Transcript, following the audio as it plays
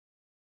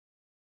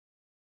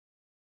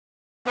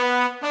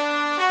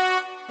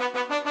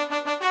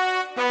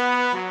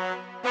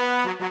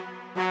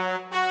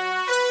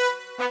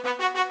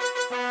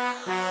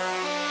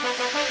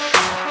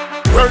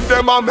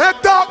them a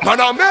make talk, man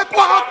a make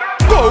walk.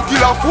 Go kill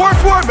a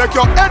 4-4, make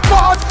your head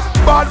part.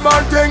 Bad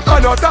man thing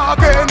and not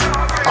talking.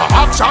 A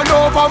action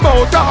over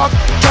mouth talk.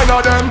 10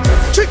 of them.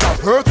 Chica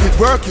work it,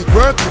 work it,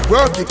 work it,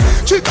 work it.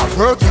 Chica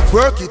work it,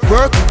 work it,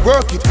 work it,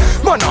 work it.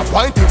 Man a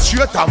point it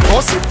straight and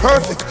bust it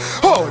perfect.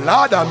 Oh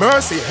Lord of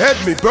mercy, head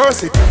me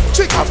burst it.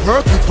 Chica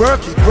work it, work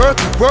it, work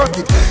it, work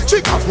it.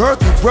 Chica work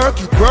it, work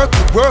it, work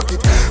it, work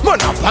it. Man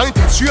a point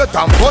it straight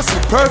and bust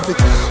it perfect.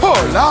 Oh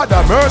Lord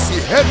of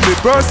mercy, head me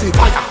burst it.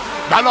 Fire.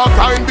 Dollar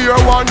kind beer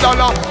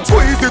 $1.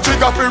 Squeeze the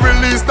trigger fi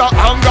release the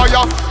anger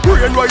ya.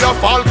 Rain where you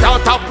fall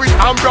can't tap with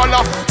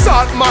umbrella.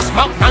 Salt mash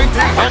Mac 19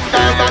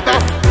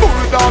 $100.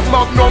 Bulldog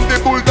magnum,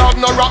 the bulldog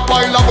no rock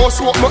while I go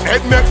smoke my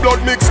head make blood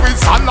mix with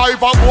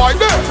saliva. Boy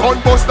there gun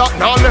bust that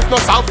now left no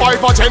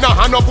survivor. Jenna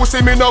hand no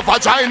pussy me no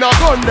vagina.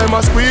 Gun them a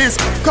squeeze,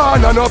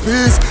 corner no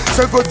peace.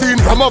 17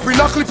 from up in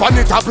a clip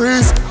and it a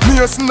breeze.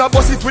 Mason a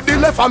bust it with the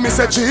left and me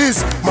say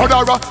cheese.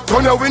 Murderer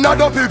turn you in a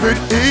dopey with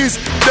ease.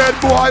 Dead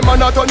boy man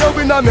a turn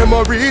you in a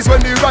memories.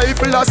 When the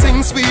rifle a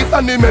sing sweet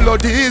and the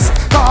melodies.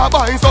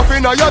 Carbine stuff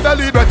in a your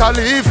belly better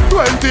leave.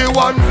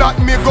 21 that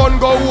me gun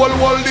go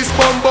wall this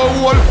bumbo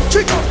wall.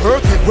 Chica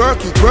work it,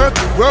 work it, work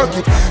it, work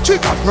it.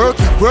 Chica work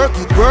it, work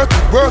it, work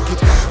it, work it.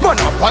 Man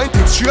a point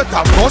it straight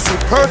and bust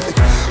it perfect.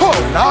 Oh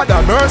Lord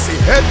of mercy,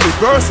 head me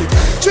burst it.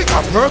 Chica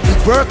work it,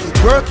 work it,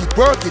 work it,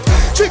 work it.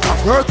 Chica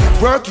work it,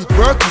 work it,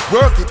 work it,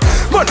 work it.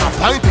 Man a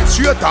point it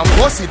straight and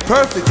bust it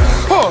perfect.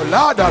 Oh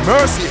Lord of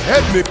mercy,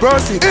 head me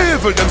burst it.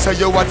 Evil them say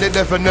you what the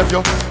devil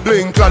nephew.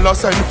 Blink lala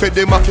send for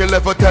the Mackie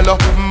level teller.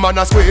 Man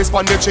a squeeze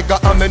pan the trigger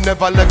and me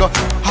never lego.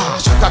 Ah,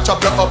 she catch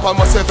up you up and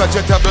must say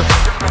vegetable.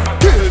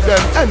 Kill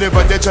them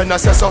anybody Jenna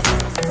say so.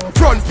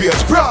 Front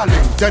page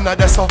brawling, then a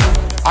deso.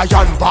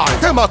 Iron ball,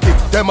 them a kick,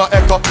 them a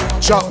echo.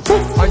 Jump,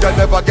 and you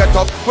never get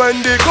up.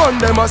 When they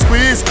gun, them a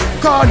squeeze.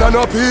 Corner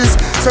no peace.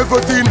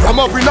 17 from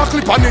up in a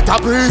clip and it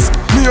a breeze.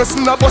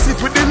 Mason a bust it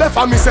with the left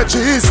and me say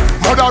cheese.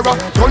 Murderer,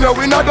 turn you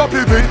in a double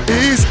with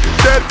ease.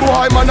 Dead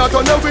boy man a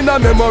turn you in a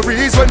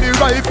memories. When the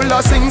rifle a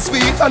sing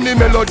sweet and the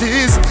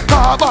melodies.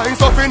 Carbine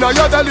stuff in a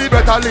your belly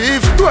better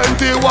leave.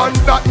 21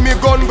 that me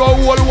gun go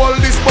wall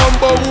this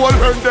bumbo wall.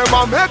 When them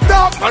a make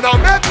talk, man a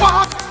make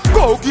walk.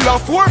 Go kill a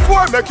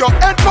 4-4, make your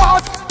head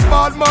part.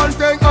 Bad man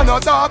thing and a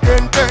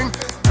talking thing.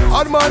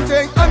 Bad man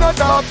thing and a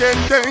talking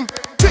thing.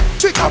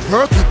 Chica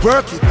work it,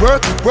 work it,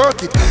 work it,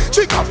 work it.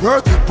 Chica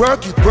work it,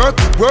 work it, work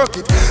it, work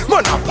it.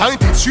 Man a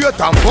point it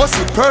straight and bust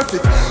it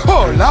perfect.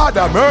 Oh Lord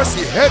of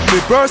mercy, head me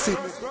burst it.